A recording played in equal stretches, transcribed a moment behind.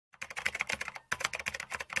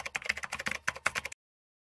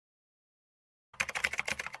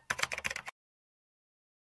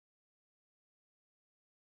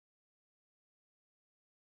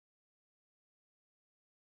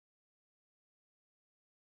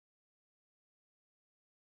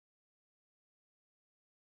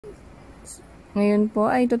Ngayon po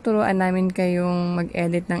ay tuturuan namin kayong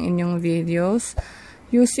mag-edit ng inyong videos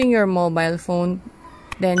using your mobile phone.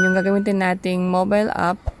 Then, yung gagamitin nating mobile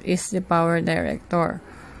app is the Power Director.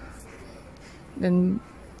 Then,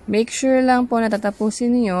 make sure lang po na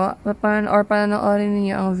tatapusin niyo or panoorin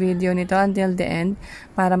niyo ang video nito until the end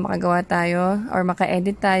para makagawa tayo or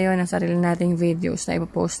maka-edit tayo ng sarili nating videos na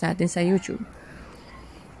ipopost natin sa YouTube.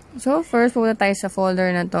 So, first, pupunta tayo sa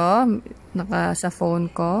folder na to, sa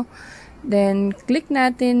phone ko. Then, click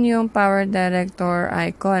natin yung Power Director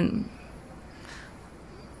icon.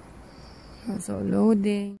 So,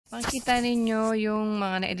 loading. Makikita ninyo yung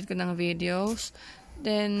mga na-edit ko ng videos.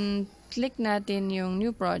 Then, click natin yung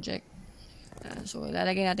new project. So,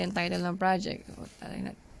 lalagay natin title ng project. So,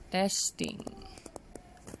 lalagay natin testing.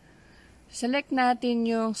 Select natin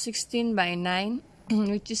yung 16 by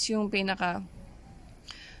 9, which is yung pinaka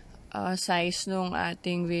size nung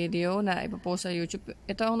ating video na ipopost sa YouTube.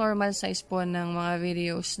 Ito ang normal size po ng mga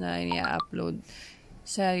videos na i-upload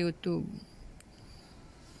sa YouTube.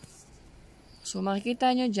 So,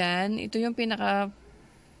 makikita nyo dyan, ito yung pinaka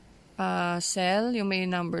cell, yung may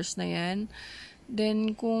numbers na yan.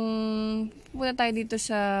 Then, kung pupunta tayo dito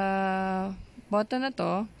sa button na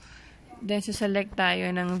to, then, select tayo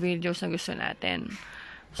ng videos na gusto natin.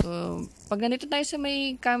 So, pag ganito tayo sa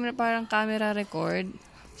may camera, parang camera record,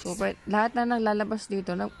 so, lahat na naglalabas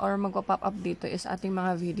dito or magpa-pop up dito is ating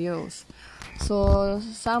mga videos. So,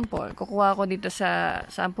 sample. Kukuha ko dito sa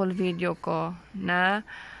sample video ko na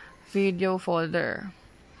video folder.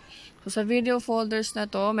 So, sa video folders na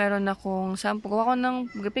to, meron akong sample.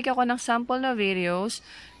 Pick ako ng sample na videos.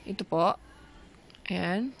 Ito po.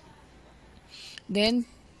 Ayan. Then,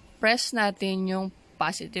 press natin yung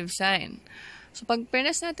positive sign. So, pag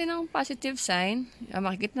press natin ang positive sign,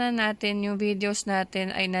 makikita na natin yung videos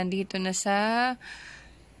natin ay nandito na sa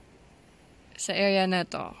area na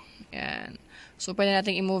to. Yan. So, pwede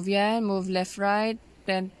natin i-move yan, move left, right,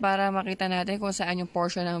 then para makita natin kung saan yung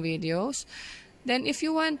portion ng videos. Then, if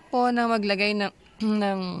you want po na maglagay ng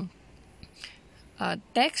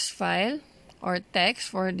text file or text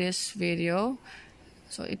for this video,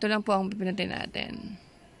 so, ito lang po ang pipindutin natin.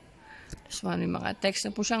 This one, may mga text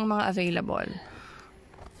na po siyang mga available.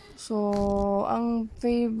 So, ang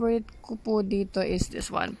favorite ko po dito is this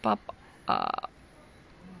one, pop up.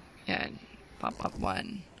 Yan, pop up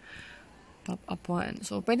 1. Pop up 1.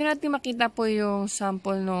 So, pwede natin makita po yung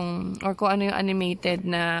sample nung, or kung ano yung animated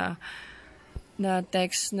na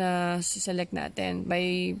text na siselect natin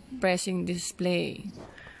by pressing display.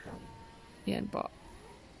 Yan po.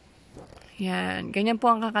 Yan. Ganyan po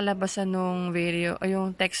ang kakalabasan ng video o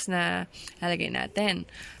yung text na lalagay natin.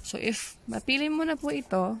 So, if mapili mo na po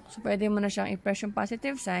ito, so pwede mo na siyang i-press yung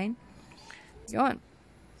positive sign. Yun.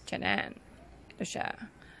 Tiyanan. Ito siya.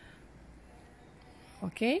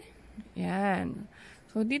 Okay? Yan.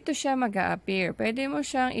 So, dito siya mag-a-appear. Pwede mo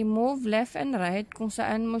siyang i-move left and right kung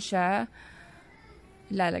saan mo siya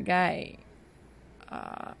ilalagay.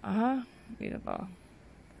 Dito to.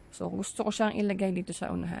 So, gusto ko siyang ilagay dito sa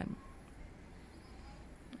unahan.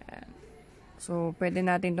 So, pwede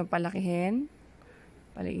natin itong palakihin,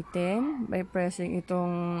 paliitin, by pressing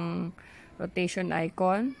itong rotation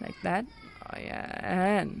icon, like that.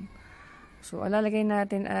 Ayan. So, alalagay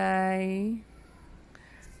natin ay,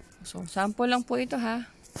 so, sample lang po ito ha.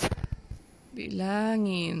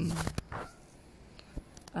 Bilangin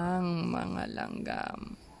ang mga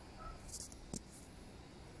langgam.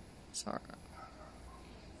 Sorry.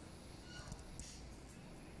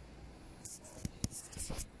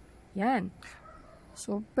 Yan.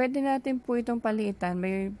 So, pwede natin po itong palitan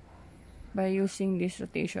by using this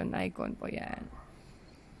rotation icon po yan.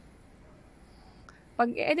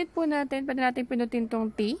 Pag i-edit po natin, pwede natin pinutin tong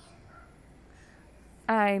T.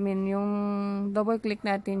 Yung double click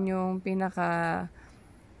natin yung pinaka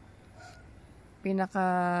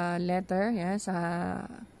letter yan sa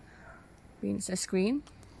screen.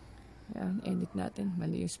 Yan, edit natin.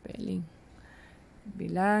 Mali yung spelling.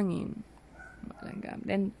 Bilangin. Malanggam.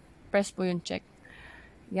 Then, press po yung check.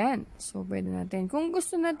 Yan. So, pwede natin. Kung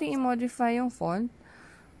gusto natin i-modify yung font,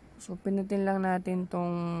 so, pinutin lang natin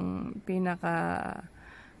tong pinaka-font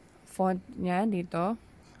niya dito.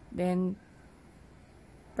 Then,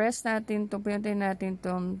 press natin to, pinutin natin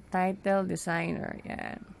tong title designer.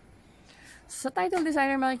 Yan. So, sa title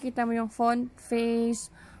designer, makikita mo yung font face,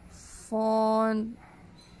 font,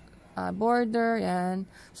 border, yan.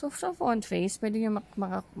 So, sa font face, pwede nyo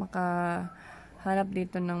makahanap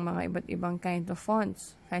dito ng mga iba't ibang kinds of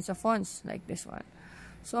fonts, like this one.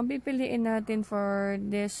 So, ang pipiliin natin for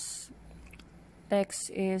this text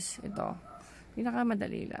is ito.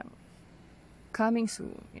 Pinakamadali lang. Coming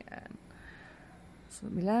soon. Yan. So,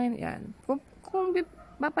 bilangin, yan. Kung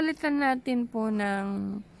mapalitan natin po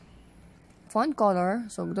ng font color,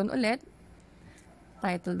 so doon ulit,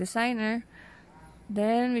 title designer,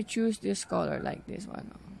 then we choose this color like this one.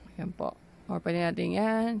 Yan po. Or pwede natin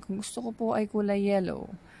yan. Kung gusto ko po ay kulay yellow.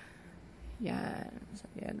 Yan. So,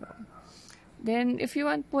 yellow. Then, if you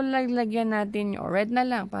want po lagyan natin, o red na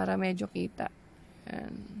lang para medyo kita.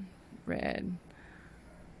 Yan. Red.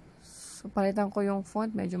 So, palitan ko yung font.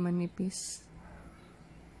 Medyo manipis.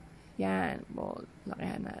 Yan. Bold.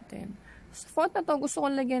 Lakihan natin. Sa font na to, gusto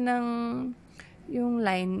kong lagyan ng yung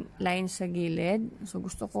line sa gilid. So,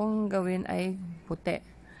 gusto kong gawin ay puti.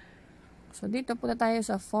 So, dito punta tayo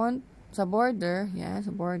sa font, sa border. Yan,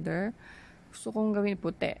 sa border. Gusto kong gawin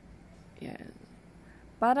puti. Yan.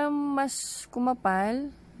 Para mas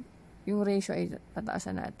kumapal, yung ratio ay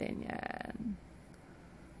tataasan natin. Yan.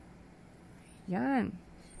 Yan.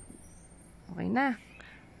 Okay na.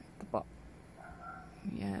 Ito po.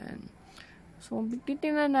 Yan. So,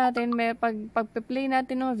 titingnan natin, may pag-play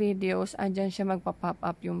natin ng videos, andyan siya magpa-pop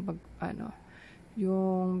up yung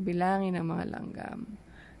yung bilangin ng mga langgam.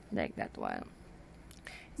 Like that one.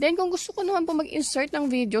 Then, kung gusto ko naman po mag-insert ng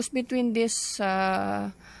videos between this,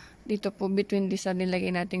 dito po, between this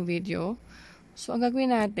nilagay nating video. So, ang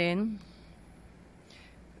gagawin natin,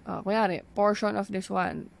 kunyari, portion of this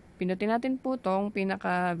one. Pinutin natin po tong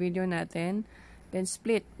pinaka-video natin. Then,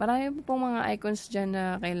 split. Marami po pong mga icons dyan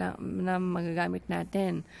na magagamit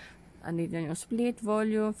natin. Andito yung split,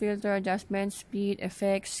 volume, filter, adjustment, speed,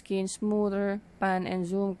 effects, skin, smoother, pan and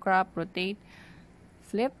zoom, crop, rotate,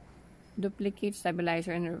 flip, duplicate,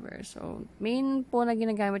 stabilizer, and reverse. So, main po na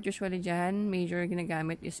ginagamit usually dyan, major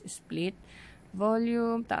ginagamit is split,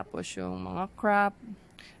 volume, tapos yung mga crop,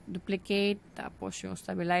 duplicate, tapos yung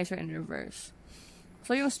stabilizer, and reverse.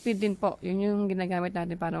 So, yung speed din po, yun yung ginagamit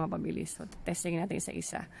natin para mapabilis. So, testing natin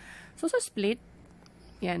isa-isa. So, sa split,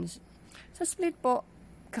 yan. Sa split po,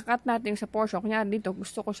 kakat natin sa portion. Kunyari dito,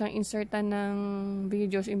 gusto ko siyang insertan ng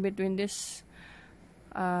videos in between this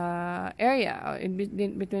area, in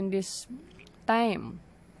between this time.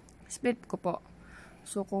 Split ko po.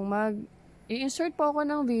 So, kung i-insert po ako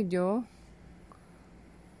ng video,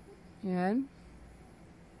 yan.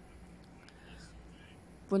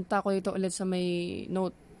 Punta ko dito ulit sa may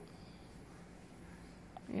note.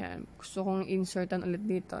 Ayan. Gusto kong insertan ulit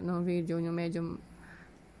dito ng video nyo medyo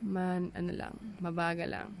mabaga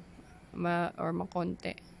lang. Or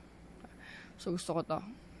makonti. So, gusto ko to.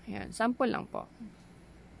 Ayan. Sample lang po.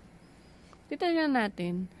 Dito lang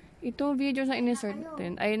natin. Itong video na in-insert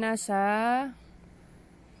natin ay nasa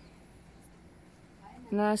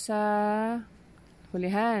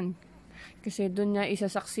hulihan. Kasi doon niya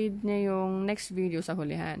isa-succeed niya yung next video sa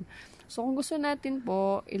hulihan. So, kung gusto natin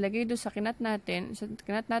po, ilagay doon sa kinat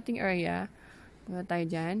nating area, punta tayo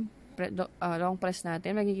dyan, long press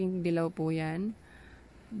natin, magiging dilaw po yan.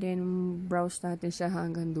 Then, browse natin siya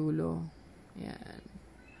hanggang dulo. Yan.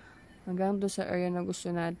 Hanggang doon sa area na gusto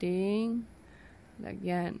nating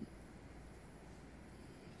lagyan.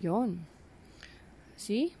 Yon.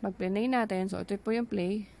 See? Mag-play natin. So, ito po yung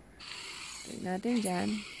play. Play natin dyan.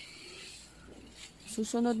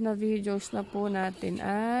 Susunod na videos na po natin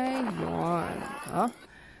ay yun.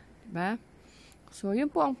 Diba? So, yun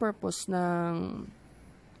po ang purpose ng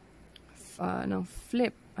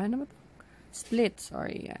flip. Ano ba ito? Split.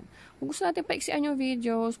 Sorry, yan. Kung gusto natin paiksian yung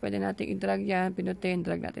videos, pwede natin i-drag yan. Pinutin,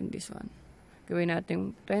 drag natin this one. Gawin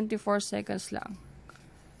natin 24 seconds lang.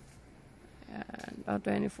 Yan.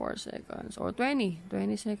 24 seconds. Or 20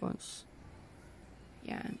 seconds.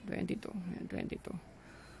 Yan. 22. Yan, 22.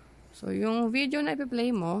 So, yung video na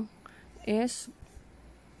ipi-play mo is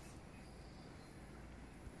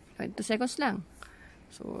 22 seconds lang.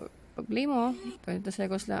 So, pag-play mo, 22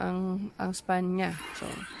 seconds lang ang span niya. So,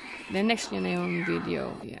 then next nyo na yung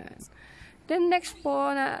video. Yan. Then next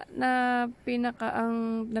po na pinaka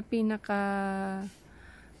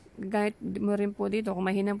gamit mo rin po dito. Kung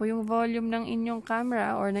mahina po yung volume ng inyong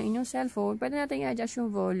camera or ng inyong cellphone, pwede natin i-adjust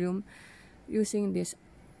yung volume using this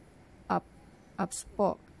ups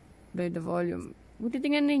po. The volume. Kung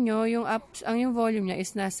titingnan ninyo, yung volume niya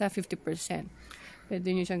is nasa 50%. Pwede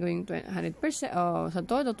nyo siyang gawing 100%, o sa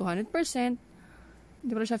todo, 200%.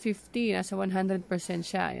 Hindi pa siya 50, nasa 100%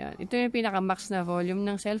 siya. Yan. Ito yung pinaka-max na volume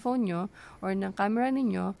ng cellphone nyo or ng camera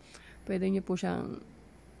ninyo. Pwede nyo po siyang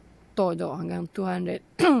todo hanggang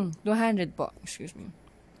 200. 200 po. Excuse me.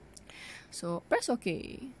 So, press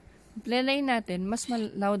OK. Play natin, mas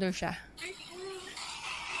louder siya.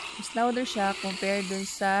 Mas louder siya compared dun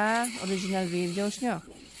sa original videos nyo.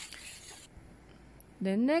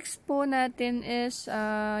 The next po natin is,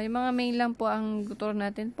 yung mga main lang po ang tutor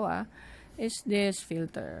natin po is this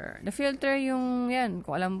filter. The filter yung yan,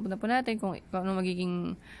 kung alam na po natin kung ano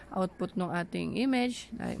magiging output ng ating image,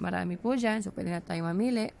 marami po dyan, so pwede na tayo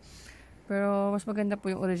mamili. Pero mas maganda po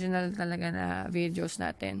yung original talaga na videos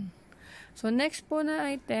natin. So next po na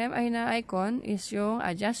item ay na icon is yung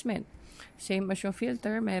adjustment. Same as yung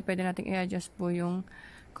filter, pwede natin i-adjust po yung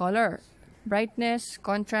color, brightness,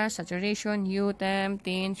 contrast, saturation, hue, temp,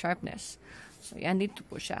 tint, sharpness. So yan, dito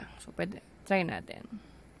po siya. So pwede, try natin.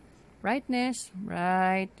 Brightness,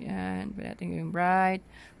 bright, yan, pwede natin yung bright.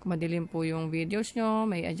 Kung madilim po yung videos nyo,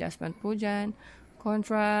 may adjustment po dyan.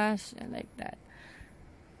 Contrast, and like that.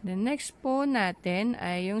 The next po natin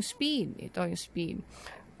ay yung speed. Ito yung speed.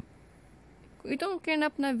 Itong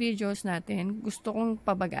kinap na videos natin, gusto kong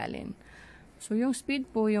pabagalin. So, yung speed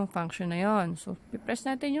po yung function na yon. So, i-press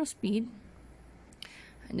natin yung speed.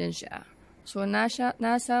 Andyan siya. So, nasa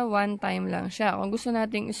 1 time lang siya. Kung gusto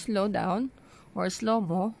nating slow down or slow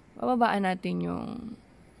mo, bababaan natin yung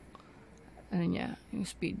yung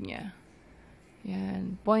speed niya.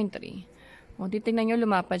 Yan, 0.3. Kung titignan nyo,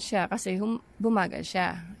 lumapad siya kasi bumagal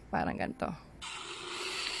siya. Parang ganito.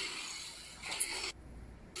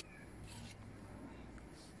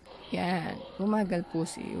 Yan. Bumagal po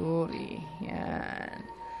si Yuri. Yan.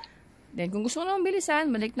 Then, kung gusto ko naman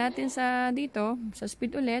bilisan, balik natin sa dito, sa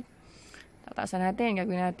speed ulit. Tataasan natin.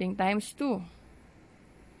 Gagawin natin times 2.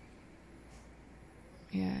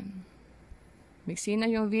 Yan. Mixin na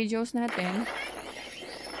yung videos natin.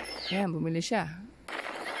 Yan, bumili siya.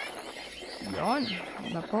 Yun.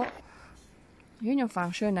 Diba po? Yun yung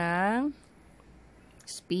function ng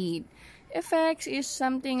speed. Effects is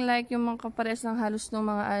something like yung mga kapares ng halos ng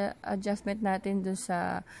mga adjustment natin dun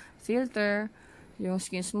sa filter. Yung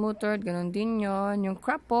skin smoother, ganun din yun. Yung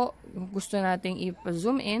crop po, yung gusto nating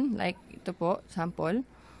i-zoom in, like ito po, sample.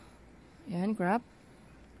 Yan, crop.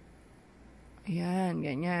 Yan,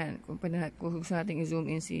 ganyan. Kung gusto nating i-zoom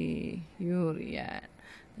in si Yuri, yan.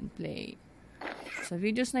 And play. Sa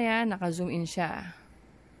videos na yan, naka-zoom in siya.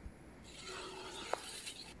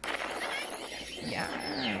 Yan.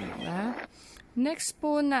 Diba? Next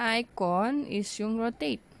po na icon is yung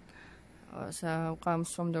rotate.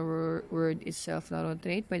 Comes from the word itself na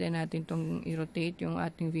rotate. Pwede natin itong i-rotate yung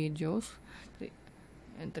ating videos.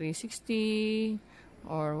 360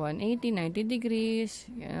 or 180, 90 degrees.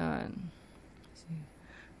 Yan.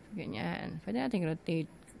 Ganyan. Pwede natin rotate.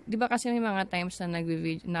 Di ba kasi may mga times na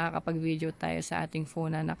nakakapag-video tayo sa ating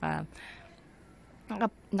phone na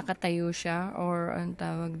nakatayo siya or ang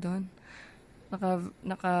tawag doon?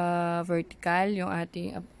 Naka-vertical yung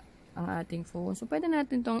ang ating phone. So, pwede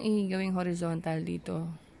natin itong i-gawing horizontal dito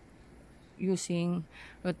using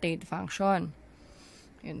rotate function.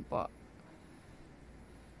 Yun po.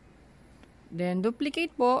 Then,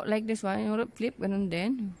 duplicate po, like this one, yung flip, ganun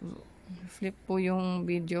din. Flip po yung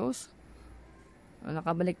videos.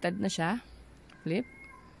 Nakabaliktad na siya. Flip.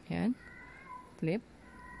 Yan. Flip.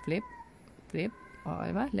 Flip. Flip. O,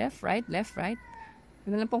 diba? Left, right, left, right.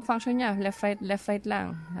 Yun lang pong function niya. Left, right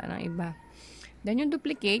lang. Wala nang iba. Then, yung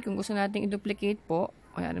duplicate, kung gusto nating i-duplicate po,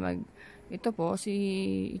 o yan, ito po,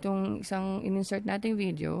 itong isang in-insert nating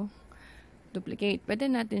video, duplicate. Pwede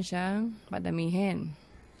natin siyang padamihin.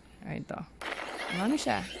 Ito. Marami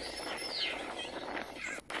siya.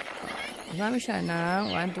 Marami siya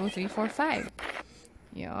ng 1, 2, 3, 4,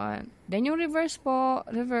 5. Yan. Then, yung reverse po,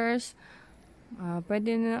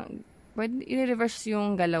 pwede i-reverse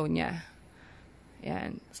yung galaw niya.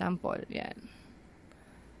 Yan. Sample. Yan.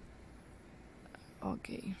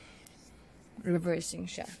 Okay. Reversing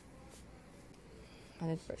siya.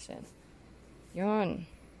 100%. Yun.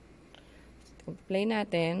 Kung play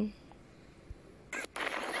natin.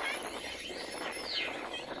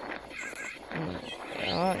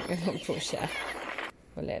 Yun. Ganun po siya.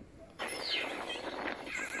 Ulit.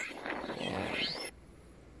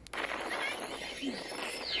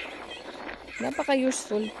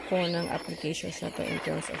 Napaka-useful po ng applications na to in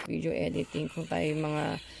terms of video editing. Kung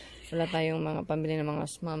wala tayong mga pamili ng mga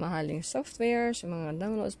mamahaling softwares, mga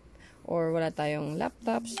downloads, or wala tayong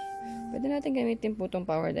laptops, pwede natin gamitin po itong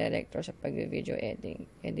Power Director sa pag-video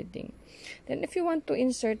editing. Then, if you want to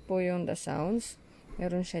insert po yung the sounds,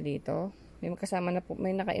 meron siya dito. May kasama na po,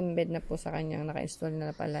 may naka-embed na po sa kanya, naka-install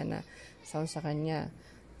na pala na sound sa kanya.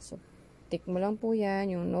 So, tick mo lang po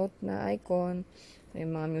yan, yung note na icon. May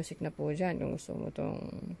mga music na po dyan kung gusto mo itong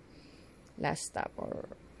last stop or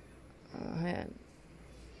ayan.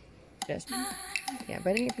 Just, yan.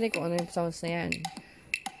 Pwede i-play kung ano yung sounds na yan.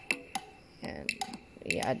 Yan.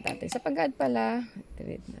 I-add natin. Sa pag-add pala,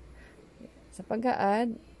 delete na. Sa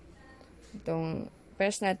pag-add,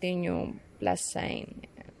 press natin yung plus sign.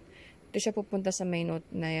 Yan. Ito siya pupunta sa may note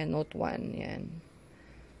na yan, note 1. Yan.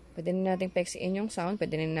 Pwede na natin pexiin yung sound.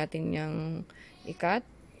 Pwede na natin yung i-cut.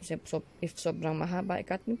 If sobrang mahaba,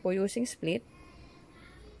 i-cut nyo po using split.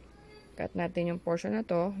 Cut natin yung portion na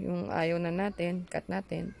to. Yung ayaw na natin, cut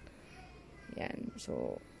natin. Yan.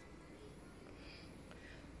 So,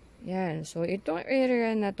 itong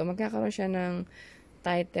area na to, magkakaroon siya ng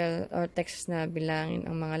title or text na bilangin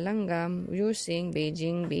ang mga langgam using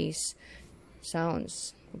Beijing bass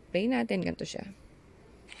sounds. Play natin, ganito siya.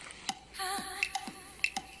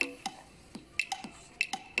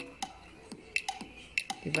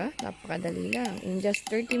 Diba? Napakadali lang. In just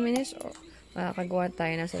 30 minutes, makakagawa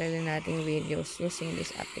tayo ng sarili nating videos using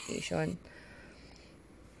this application.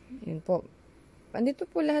 Yun po. Andito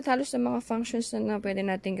po lahat halos ng mga functions na pwede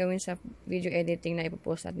natin gawin sa video editing na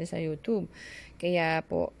ipopost natin sa YouTube. Kaya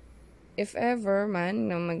po, if ever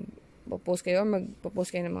man na magpo-post kayo or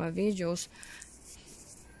magpo-post kayo ng mga videos,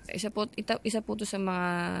 isa po to sa mga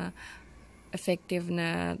effective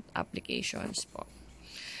na applications po.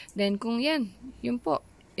 Then, kung yun po.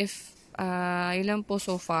 If yun lang po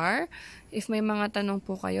so far. If may mga tanong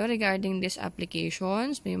po kayo regarding these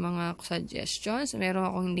applications, may mga suggestions, meron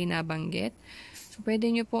akong hindi nabanggit, so pwede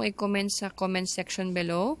nyo pong i-comment sa comment section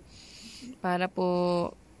below para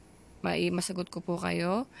po masagot ko po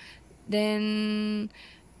kayo. Then,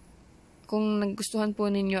 kung nagustuhan po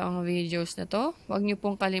ninyo ang videos na to, huwag nyo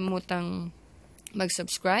pong kalimutang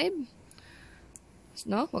mag-subscribe.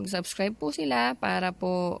 No? Mag-subscribe po sila para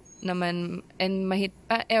po naman and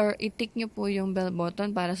or i-tick nyo po yung bell button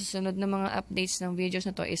para sa sunod na mga updates ng videos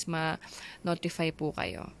na to is ma-notify po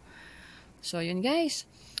kayo. So, yun guys.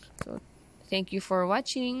 So, thank you for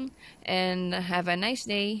watching and have a nice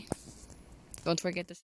day. Don't forget to